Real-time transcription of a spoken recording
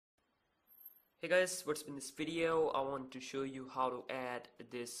Hey guys, what's in this video? I want to show you how to add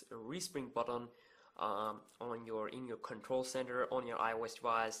this respring button on in your control center on your iOS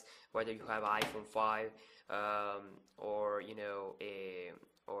device, whether you have iPhone 5 or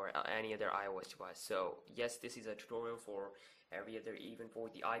or any other iOS device. So yes, this is a tutorial for every other, even for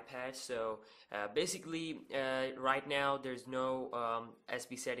the iPad. So basically, right now there's no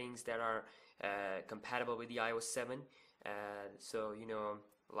SB settings that are compatible with the iOS 7. So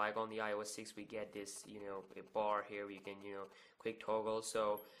like on the iOS 6 we get this a bar here where you can quick toggle.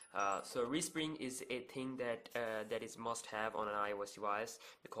 So respring is a thing that that is must have on an iOS device,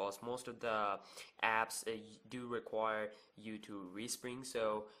 because most of the apps do require you to respring.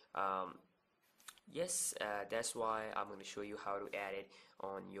 So yes, that's why I'm going to show you how to add it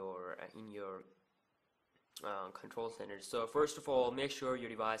on your in your control center. So first of all, make sure your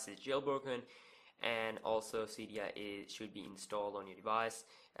device is jailbroken, and also Cydia should be installed on your device.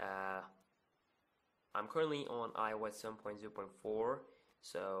 I'm currently on iOS 7.0.4,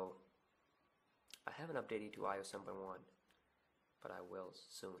 so I haven't updated to iOS 7.1, but I will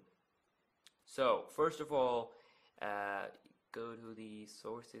soon. So first of all, go to the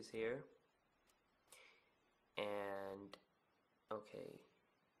sources here, and okay,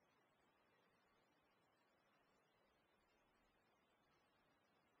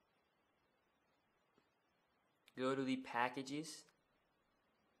 go to the packages.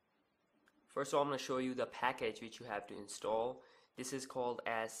 First of all, I'm going to show you the package which you have to install. This is called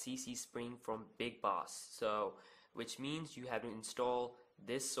as CC Spring from Big Boss. So which means you have to install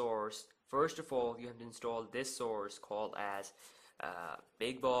this source. First of all, you have to install this source called as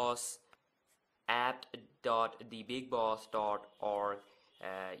Big Boss app.thebigboss.org.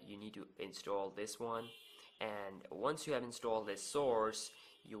 You need to install this one, and once you have installed this source,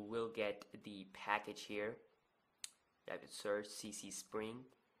 you will get the package here. You have to search CC Spring.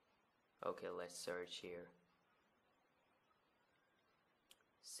 Okay, let's search here.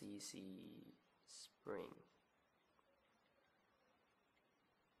 CC Spring.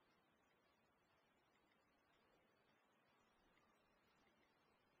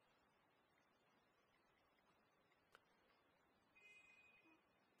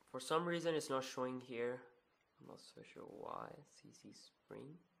 For some reason it's not showing here. I'm not so sure why. CC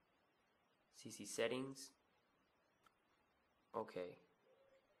Spring. CC settings. Okay.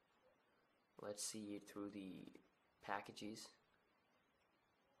 Let's see it through the packages.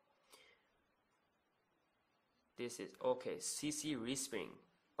 This is okay, CC Respring.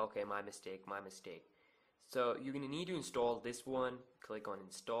 Okay, my mistake. So you're gonna need to install this one. Click on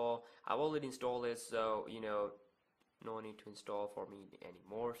install. I've already installed it, so no need to install for me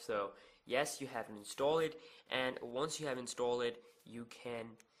anymore. So yes, you have to install it, and once you have installed it, you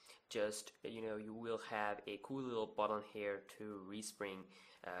can just you will have a cool little button here to respring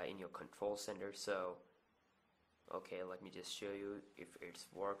in your control center. So okay, let me just show you if it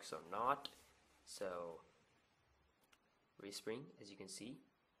works or not. So respring, as you can see,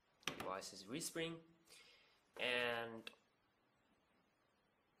 the device is respring, and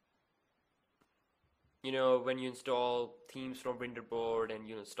when you install themes from Winterboard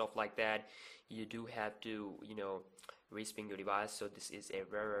and stuff like that, you do have to respring your device. So this is a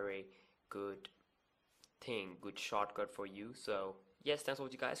very good thing, good shortcut for you. So yes, thanks for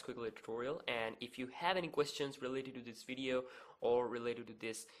watching guys, quick little tutorial, and if you have any questions related to this video or related to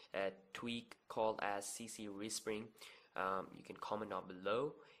this tweak called as CC Respring, you can comment down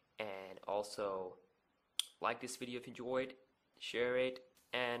below, and also like this video if you enjoyed, share it,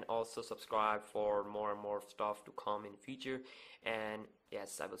 and also subscribe for more and more stuff to come in the future. And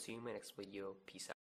yes, I will see you in my next video. Peace out.